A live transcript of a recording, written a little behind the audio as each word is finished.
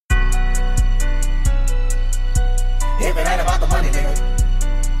If it ain't about the money, nigga,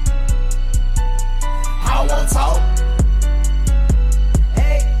 I don't wanna talk.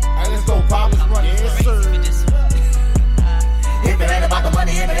 Hey, let's go, Pop. Yes, sir. If it ain't about the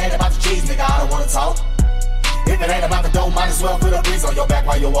money, if it ain't about the cheese, nigga, I don't wanna talk. If it ain't about the dough, might as well put a breeze on your back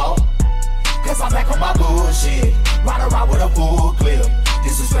while you walk. Cause I'm back on my bullshit, ride around with a full clip.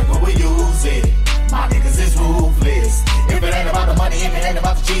 Disrespectful, we use it. My niggas is ruthless. If it ain't about the money, if it ain't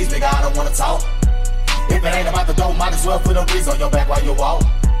about the cheese, nigga, I don't wanna talk. If it ain't about the dough, might as well put a breeze on your back while you walk.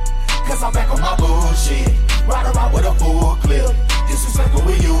 Cause I'm back on my bullshit, ride around with a full clip. Disrespectful,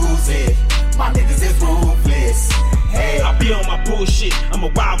 we use it. My niggas is ruthless. Hey, I be on my bullshit. I'm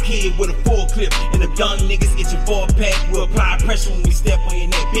a wild kid with a full clip. And the young niggas itching for a pack. We apply pressure when we step on your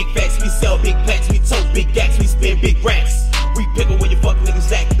neck. Big facts, we sell big packs. We tote big gats, we spin big racks. We pickle when you fuck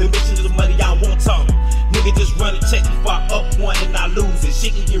niggas act. The mission to the money, I won't talk. Nigga just run a check before I up one and I lose it.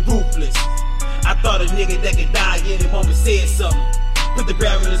 Shit can get ruthless. I thought a nigga that could die any moment said something. Put the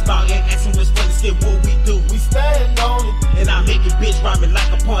barrel in his mouth and ask him what's funny, skip what we do. We stand on it. And I make it bitch rhyming like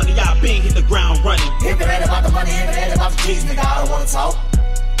a pony. Y'all been hit the ground running. If it ain't about the money, if it ain't about the cheese, nigga, I don't wanna talk.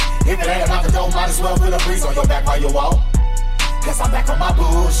 If it ain't about the dough, might as well put a breeze on your back while you walk. Cause I'm back on my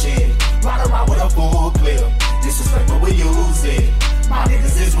bullshit, ride around with a full clip. Disrespectful, we use it. My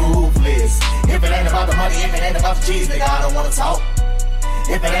niggas is ruthless. If it ain't about the money, if it ain't about the cheese, nigga, I don't wanna talk.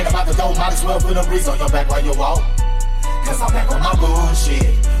 If it ain't about the dough, might as well put a breeze on your back while you walk. Cause I'm back on my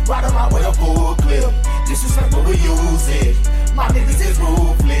bullshit, ride around with a full clip. Disrespectful, we use it. My niggas is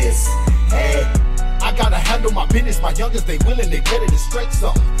ruthless. Hey, I gotta handle my business, my youngest, they willing, they ready to stretch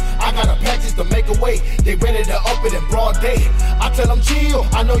something. I got a package to make a way, they ready to up it in broad day. I tell them chill,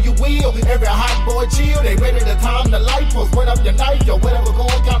 I know you will, every hot boy chill. They ready to time the light post, run up your knife, yo, whatever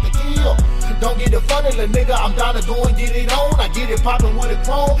going, got to kill. Don't get it funny, little nigga, I'm down to go and get it on. I get it poppin' with it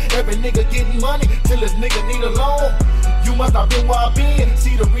chrome, every nigga getting money, till this nigga need a loan. You must have been where I been,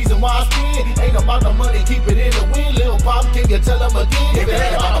 see the reason why I spin. Ain't about the money, keep it in the wind, little pop, can you tell them again? If it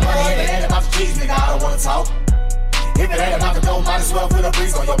ain't about the money, if it ain't about the cheese, nigga, I don't wanna talk. If it ain't about the dough, might as well put a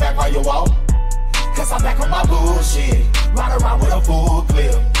breeze on your back while you walk. Cause I'm back on my bullshit, ride around with a full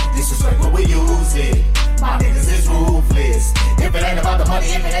clip. Disrespectful, we use it. My niggas is ruthless. If it ain't about the money,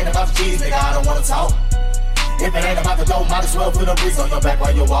 if it ain't about the cheese, nigga, I don't wanna talk. If it ain't about the dough, might as well put a breeze on your back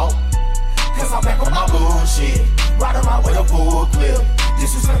while you walk. Cause I'm back on my bullshit, ride around with a full clip.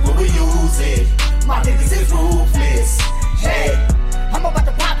 Disrespectful, we use it. My niggas is ruthless. Hey, I'm about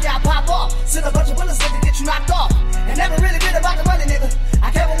to pop, yeah, I pop off. Send a bunch of bullets to get you knocked off. And never really been about the money, nigga.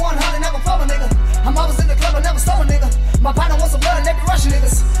 I came with 100, never for a nigga. I'm always in the club, I never stole a nigga. My partner wants some blood and they be rushing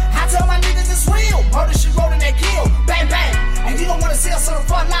niggas. I tell my niggas it's real. Murder, she wrote and they kill. Bang, bang. And you don't wanna see us on the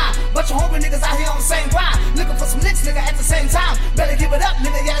front line. But you hungry niggas out here on the same grind. Looking for some licks, nigga, at the same time. Better give it up,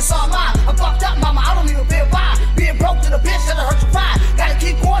 nigga, yeah, it's all mine. I fucked up, mama, I don't even feel fine. Being broke to the bitch, that'll hurt your pride. Gotta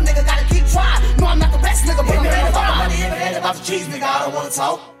keep going, nigga, gotta keep trying. No, I'm not the best, nigga, but if I'm it ain't ready to about the ride. money, if it ain't about the cheese, nigga, I don't wanna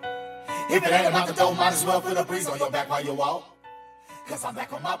talk. If it ain't about the dough, might as well put a breeze on your back while you walk. Cause I'm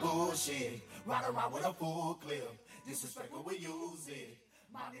back on my bullshit, ride around with a full clip. Disrespectful, we use it.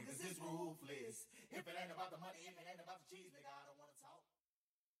 My niggas is ruthless. If it ain't about the money, if it ain't about the cheese, nigga, I don't wanna talk.